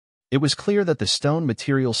shocking. It was clear that the stone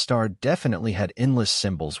material star definitely had endless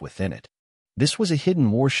symbols within it. This was a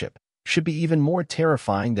hidden warship, should be even more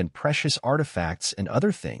terrifying than precious artifacts and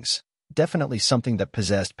other things, definitely something that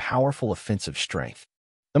possessed powerful offensive strength.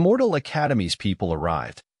 Immortal Academy's people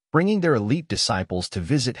arrived, bringing their elite disciples to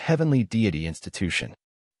visit Heavenly Deity Institution.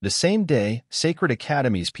 The same day, Sacred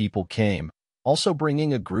Academy's people came, also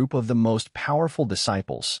bringing a group of the most powerful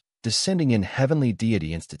disciples, descending in Heavenly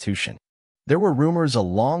Deity Institution. There were rumors a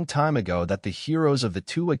long time ago that the heroes of the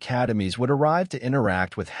 2 academies would arrive to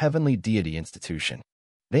interact with Heavenly Deity Institution.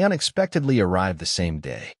 They unexpectedly arrived the same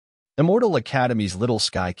day. Immortal Academy's Little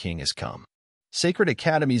Sky King has come. Sacred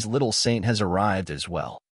Academy's Little Saint has arrived as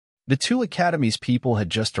well. The 2 academies' people had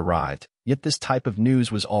just arrived, yet this type of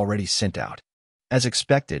news was already sent out. As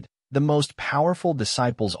expected, the most powerful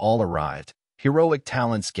disciples all arrived, heroic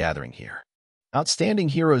talents gathering here. Outstanding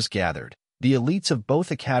heroes gathered. The elites of both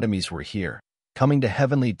academies were here, coming to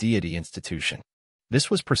Heavenly Deity Institution. This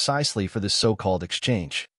was precisely for the so-called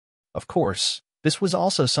exchange. Of course, this was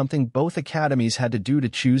also something both academies had to do to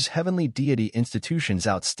choose Heavenly Deity Institution's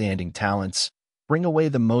outstanding talents, bring away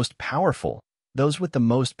the most powerful, those with the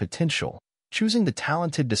most potential, choosing the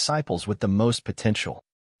talented disciples with the most potential.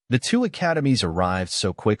 The two academies arrived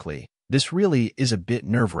so quickly, this really is a bit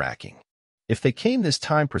nerve-wracking. If they came this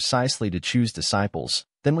time precisely to choose disciples,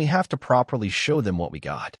 then we have to properly show them what we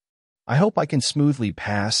got. I hope I can smoothly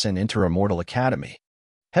pass and enter Immortal Academy.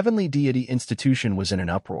 Heavenly Deity Institution was in an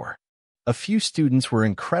uproar. A few students were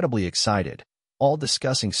incredibly excited, all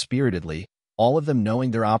discussing spiritedly, all of them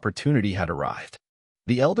knowing their opportunity had arrived.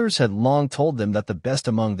 The elders had long told them that the best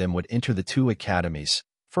among them would enter the two academies,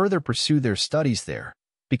 further pursue their studies there,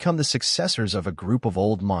 become the successors of a group of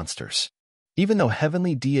old monsters. Even though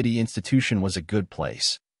Heavenly Deity Institution was a good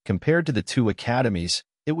place, compared to the two academies,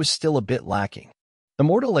 it was still a bit lacking.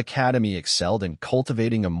 Immortal Academy excelled in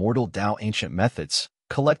cultivating immortal Tao ancient methods,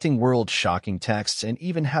 collecting world-shocking texts, and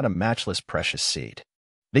even had a matchless precious seed.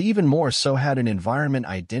 They even more so had an environment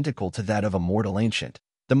identical to that of Immortal Ancient,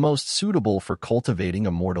 the most suitable for cultivating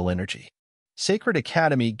immortal energy. Sacred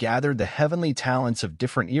Academy gathered the heavenly talents of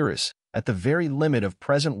different eras, at the very limit of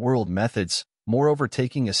present world methods, moreover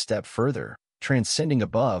taking a step further, transcending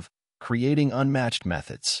above, creating unmatched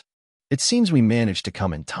methods. It seems we managed to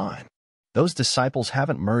come in time. Those disciples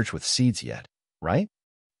haven't merged with seeds yet, right?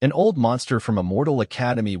 An old monster from Immortal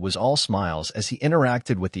Academy was all smiles as he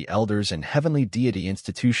interacted with the elders in Heavenly Deity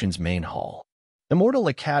Institution's main hall. Immortal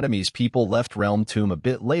Academy's people left Realm Tomb a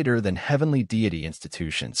bit later than Heavenly Deity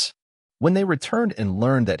Institution's. When they returned and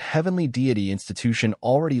learned that Heavenly Deity Institution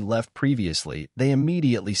already left previously, they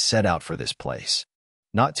immediately set out for this place.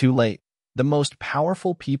 Not too late. The most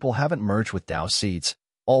powerful people haven't merged with Tao seeds,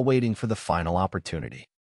 all waiting for the final opportunity.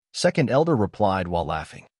 Second Elder replied while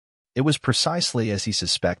laughing. It was precisely as he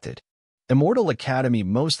suspected. Immortal Academy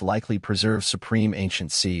most likely preserves supreme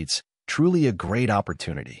ancient seeds, truly a great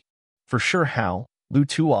opportunity. For sure Hao, Lu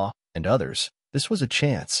Tua, and others, this was a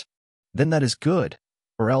chance. Then that is good.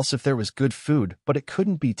 Or else if there was good food, but it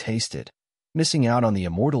couldn't be tasted, missing out on the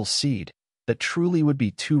immortal seed, that truly would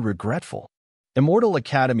be too regretful. Immortal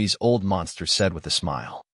Academy's old monster said with a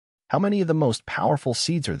smile. How many of the most powerful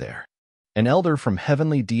seeds are there? An elder from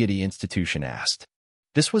Heavenly Deity Institution asked.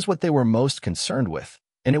 This was what they were most concerned with,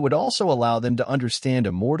 and it would also allow them to understand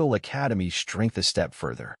Immortal Academy's strength a step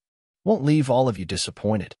further. Won't leave all of you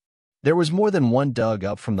disappointed. There was more than one dug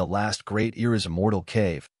up from the last great era's immortal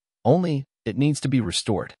cave, only it needs to be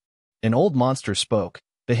restored. An old monster spoke,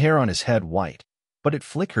 the hair on his head white, but it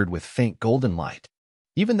flickered with faint golden light.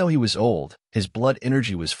 Even though he was old, his blood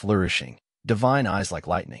energy was flourishing, divine eyes like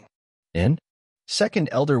lightning. And? Second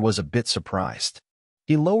Elder was a bit surprised.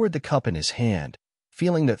 He lowered the cup in his hand,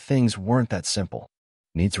 feeling that things weren't that simple.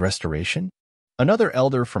 Needs restoration? Another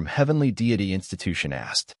Elder from Heavenly Deity Institution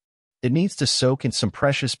asked. It needs to soak in some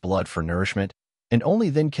precious blood for nourishment, and only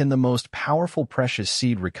then can the most powerful precious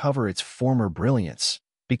seed recover its former brilliance,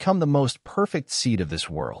 become the most perfect seed of this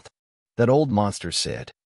world. That old monster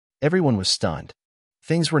said. Everyone was stunned.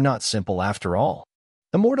 Things were not simple after all.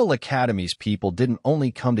 Immortal Academy's people didn't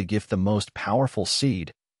only come to gift the most powerful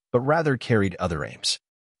seed, but rather carried other aims.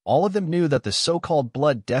 All of them knew that the so-called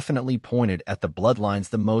blood definitely pointed at the bloodlines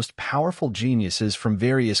the most powerful geniuses from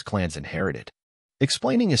various clans inherited.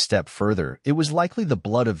 Explaining a step further, it was likely the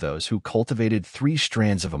blood of those who cultivated 3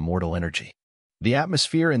 strands of immortal energy. The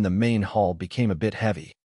atmosphere in the main hall became a bit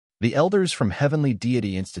heavy. The elders from Heavenly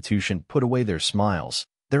Deity Institution put away their smiles,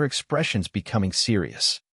 their expressions becoming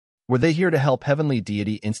serious. Were they here to help Heavenly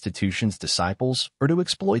Deity Institution's disciples, or to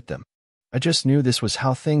exploit them? I just knew this was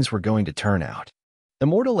how things were going to turn out.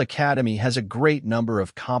 Immortal Academy has a great number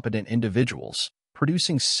of competent individuals,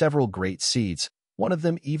 producing several great seeds, one of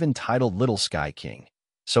them even titled Little Sky King.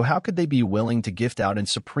 So how could they be willing to gift out in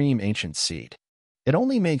supreme ancient seed? It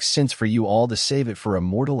only makes sense for you all to save it for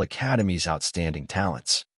Immortal Academy's outstanding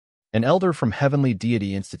talents. An elder from Heavenly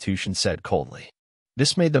Deity Institution said coldly.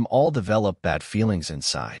 This made them all develop bad feelings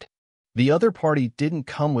inside. The other party didn't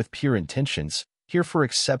come with pure intentions, here for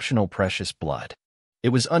exceptional precious blood. It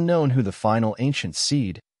was unknown who the final ancient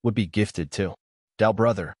seed would be gifted to. Dao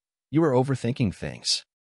brother, you are overthinking things.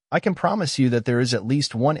 I can promise you that there is at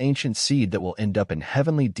least one ancient seed that will end up in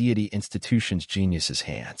Heavenly Deity Institution's genius's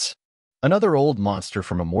hands. Another old monster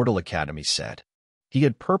from Immortal Academy said. He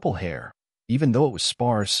had purple hair, even though it was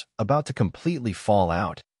sparse, about to completely fall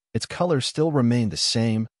out. Its color still remained the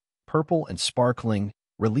same, purple and sparkling,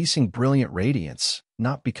 releasing brilliant radiance,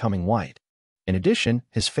 not becoming white. In addition,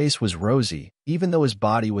 his face was rosy, even though his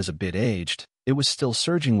body was a bit aged, it was still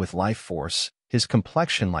surging with life force, his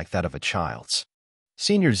complexion like that of a child's.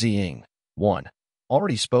 Senior Ziying, 1,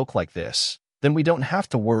 already spoke like this. Then we don't have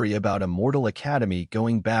to worry about Immortal Academy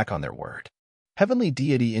going back on their word. Heavenly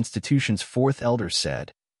Deity Institution's fourth elder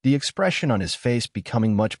said, the expression on his face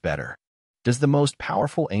becoming much better. Does the most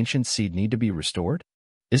powerful ancient seed need to be restored?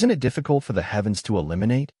 Isn't it difficult for the heavens to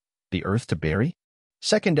eliminate, the earth to bury?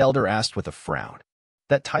 Second elder asked with a frown.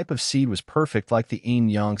 That type of seed was perfect like the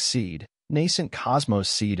yin-yang seed, nascent cosmos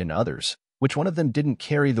seed and others. Which one of them didn't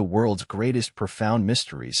carry the world's greatest profound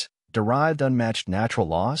mysteries, derived unmatched natural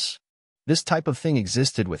laws? This type of thing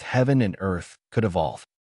existed with heaven and earth, could evolve.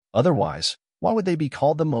 Otherwise, why would they be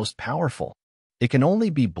called the most powerful? It can only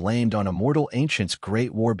be blamed on Immortal Ancient's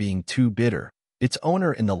great war being too bitter, its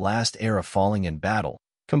owner in the last era falling in battle,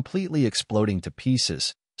 completely exploding to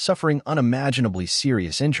pieces, suffering unimaginably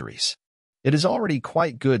serious injuries. It is already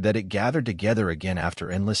quite good that it gathered together again after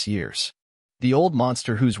endless years. The old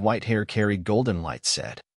monster whose white hair carried golden light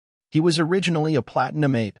said. He was originally a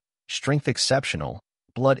platinum ape, strength exceptional,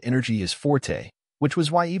 blood energy is forte, which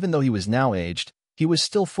was why even though he was now aged, he was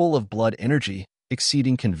still full of blood energy,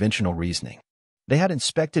 exceeding conventional reasoning. They had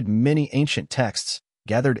inspected many ancient texts,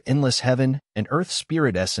 gathered endless heaven and earth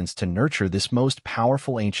spirit essence to nurture this most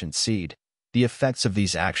powerful ancient seed, the effects of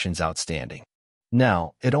these actions outstanding.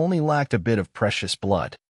 Now, it only lacked a bit of precious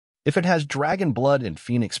blood. If it has dragon blood and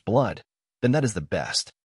phoenix blood, then that is the best.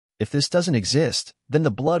 If this doesn't exist, then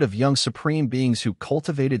the blood of young supreme beings who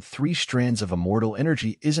cultivated 3 strands of immortal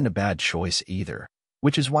energy isn't a bad choice either,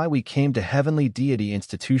 which is why we came to Heavenly Deity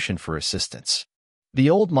Institution for assistance. The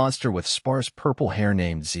old monster with sparse purple hair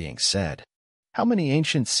named Ziying said. How many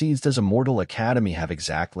ancient seeds does Immortal Academy have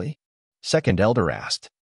exactly? Second elder asked.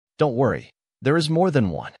 Don't worry, there is more than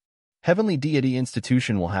one. Heavenly Deity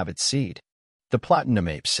Institution will have its seed. The platinum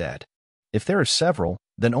ape said. If there are several,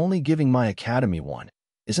 then only giving my academy one.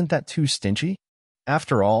 Isn't that too stingy?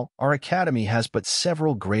 After all, our academy has but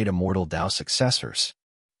several great immortal Tao successors.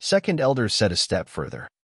 Second elder said a step further.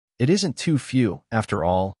 It isn't too few, after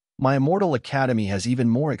all. My immortal academy has even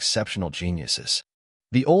more exceptional geniuses.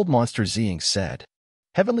 The old monster Ziying said.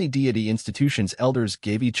 Heavenly Deity Institution's elders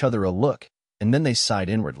gave each other a look, and then they sighed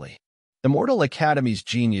inwardly. Immortal Academy's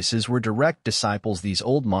geniuses were direct disciples these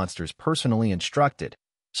old monsters personally instructed,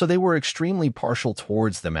 so they were extremely partial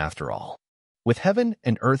towards them after all. With heaven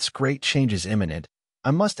and earth's great changes imminent,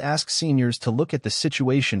 I must ask seniors to look at the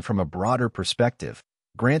situation from a broader perspective,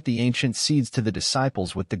 grant the ancient seeds to the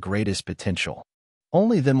disciples with the greatest potential.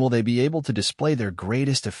 Only then will they be able to display their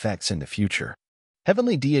greatest effects in the future.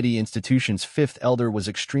 Heavenly Deity Institution's fifth elder was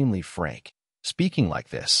extremely frank, speaking like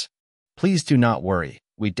this. Please do not worry,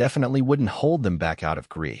 we definitely wouldn't hold them back out of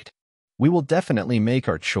greed. We will definitely make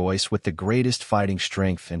our choice with the greatest fighting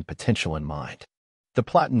strength and potential in mind. The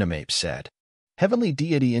Platinum Ape said. Heavenly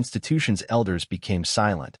Deity Institution's elders became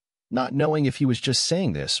silent, not knowing if he was just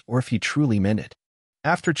saying this or if he truly meant it.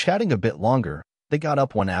 After chatting a bit longer, they got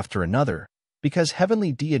up one after another, because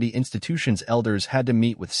Heavenly Deity Institution's elders had to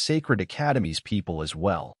meet with Sacred Academy's people as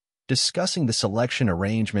well, discussing the selection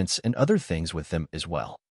arrangements and other things with them as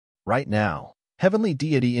well. Right now, Heavenly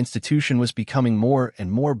Deity Institution was becoming more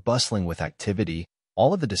and more bustling with activity,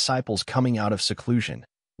 all of the disciples coming out of seclusion,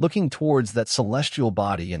 looking towards that celestial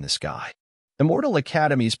body in the sky. Immortal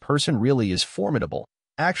Academy's person really is formidable,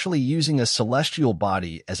 actually using a celestial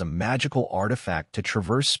body as a magical artifact to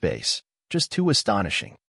traverse space, just too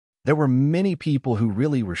astonishing. There were many people who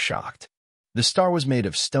really were shocked. The star was made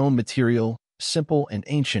of stone material, simple and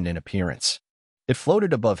ancient in appearance. It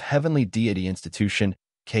floated above Heavenly Deity Institution,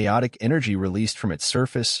 chaotic energy released from its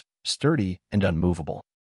surface, sturdy and unmovable.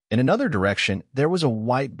 In another direction, there was a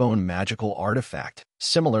white bone magical artifact,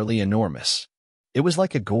 similarly enormous. It was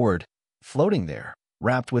like a gourd, floating there,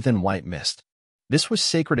 wrapped within white mist. This was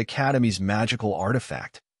Sacred Academy's magical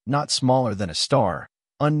artifact, not smaller than a star,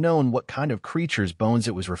 unknown what kind of creature's bones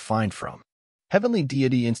it was refined from. Heavenly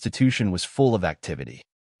Deity Institution was full of activity.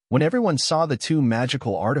 When everyone saw the two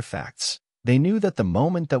magical artifacts, they knew that the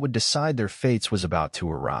moment that would decide their fates was about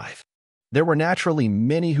to arrive. There were naturally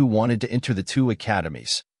many who wanted to enter the two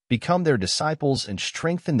academies, become their disciples and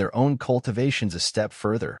strengthen their own cultivations a step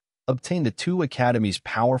further, obtain the two academies'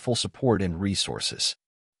 powerful support and resources.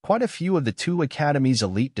 Quite a few of the two academies'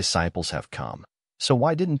 elite disciples have come, so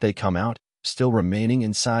why didn't they come out, still remaining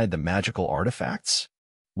inside the magical artifacts?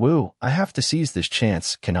 Woo, I have to seize this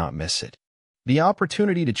chance, cannot miss it. The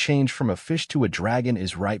opportunity to change from a fish to a dragon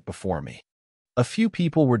is right before me. A few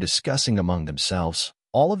people were discussing among themselves,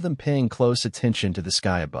 all of them paying close attention to the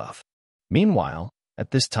sky above. Meanwhile,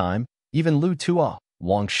 at this time, even Lu Tua,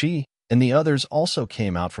 Wang Shi, and the others also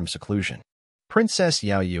came out from seclusion. Princess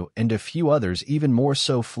Yao Yu and a few others even more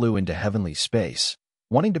so flew into heavenly space,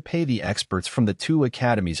 wanting to pay the experts from the two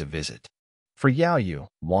academies a visit. For Yao Yu,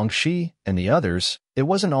 Wang Shi, and the others, it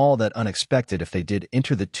wasn't all that unexpected if they did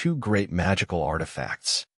enter the two great magical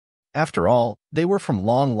artifacts. After all, they were from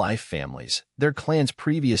long-life families. Their clans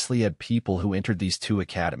previously had people who entered these two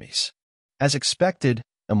academies. As expected,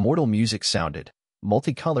 immortal music sounded,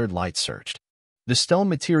 multicolored light surged. The stone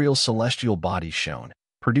material's celestial body shone,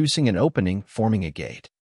 producing an opening, forming a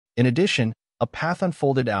gate. In addition, a path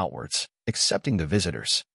unfolded outwards, accepting the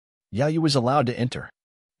visitors. Yao Yu was allowed to enter.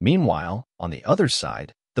 Meanwhile, on the other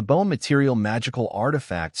side, the bone material magical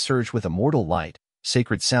artifact surged with immortal light,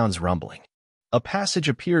 sacred sounds rumbling. A passage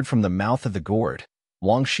appeared from the mouth of the gourd.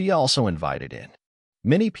 Wang Shi also invited in.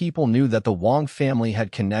 Many people knew that the Wang family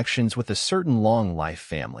had connections with a certain long-life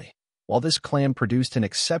family. While this clan produced an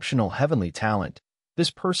exceptional heavenly talent, this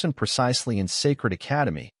person precisely in Sacred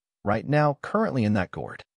Academy, right now currently in that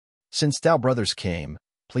gourd. Since Dao brothers came,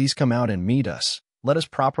 please come out and meet us. Let us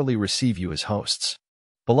properly receive you as hosts.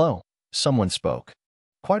 Below, someone spoke.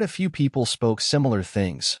 Quite a few people spoke similar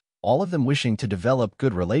things, all of them wishing to develop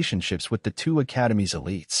good relationships with the two academies'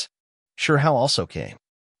 elites. Shihao also came.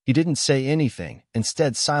 He didn't say anything,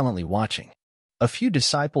 instead silently watching. A few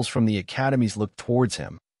disciples from the academies looked towards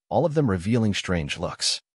him, all of them revealing strange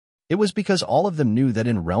looks. It was because all of them knew that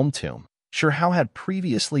in Realm Tomb, Shihao had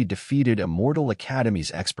previously defeated Immortal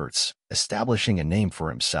Academy's experts, establishing a name for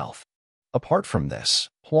himself. Apart from this,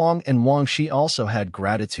 Huang and Wang Shi also had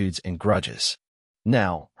gratitudes and grudges.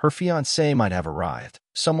 Now, her fiancé might have arrived,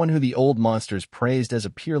 someone who the old monsters praised as a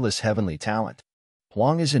peerless heavenly talent.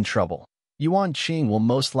 Huang is in trouble. Yuan Qing will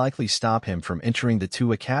most likely stop him from entering the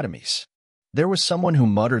two academies. There was someone who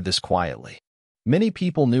muttered this quietly. Many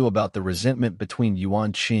people knew about the resentment between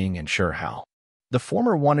Yuan Qing and Shihao. The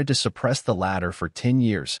former wanted to suppress the latter for 10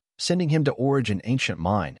 years, sending him to Origin Ancient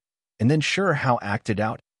Mine, and then Shihao acted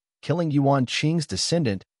out, killing Yuan Qing's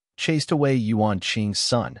descendant, chased away Yuan Qing's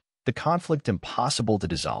son, the conflict impossible to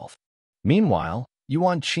dissolve. Meanwhile,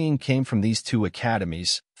 Yuan Qing came from these two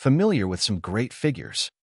academies, familiar with some great figures.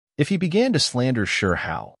 If he began to slander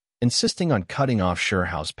Shihao, insisting on cutting off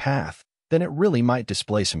Shihao's path, then it really might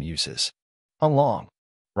display some uses. Along.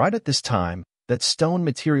 Right at this time, that stone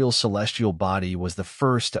material celestial body was the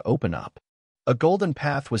first to open up. A golden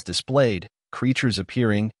path was displayed, creatures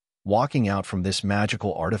appearing, walking out from this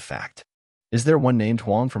magical artifact. Is there one named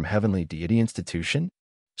Huang from Heavenly Deity Institution?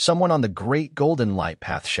 Someone on the great golden light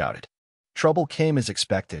path shouted. Trouble came as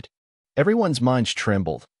expected. Everyone's minds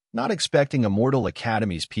trembled, not expecting Immortal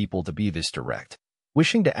Academy's people to be this direct,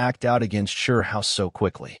 wishing to act out against Shihao so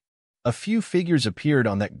quickly. A few figures appeared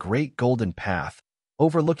on that great golden path,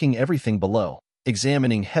 overlooking everything below,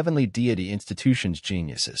 examining Heavenly Deity Institution's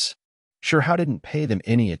geniuses. Shihao didn't pay them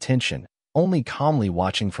any attention, only calmly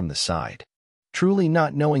watching from the side, truly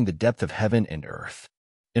not knowing the depth of heaven and earth.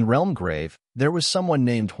 In Realm Grave, there was someone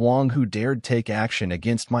named Huang who dared take action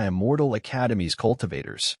against my Immortal Academy's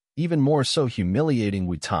cultivators, even more so humiliating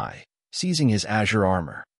Wu Tai, seizing his azure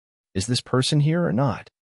armor. Is this person here or not?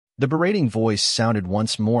 The berating voice sounded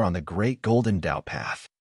once more on the great golden Dao path.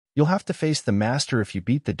 You'll have to face the master if you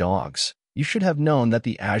beat the dogs. You should have known that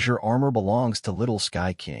the azure armor belongs to Little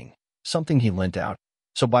Sky King, something he lent out.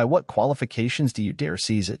 So by what qualifications do you dare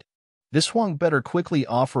seize it? This Huang better quickly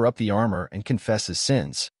offer up the armor and confess his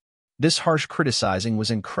sins. This harsh criticizing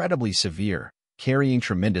was incredibly severe, carrying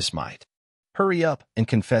tremendous might. Hurry up and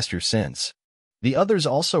confess your sins. The others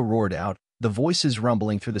also roared out, the voices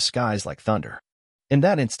rumbling through the skies like thunder. In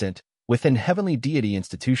that instant, within Heavenly Deity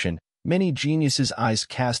Institution, many geniuses' eyes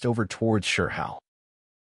cast over towards Shihao.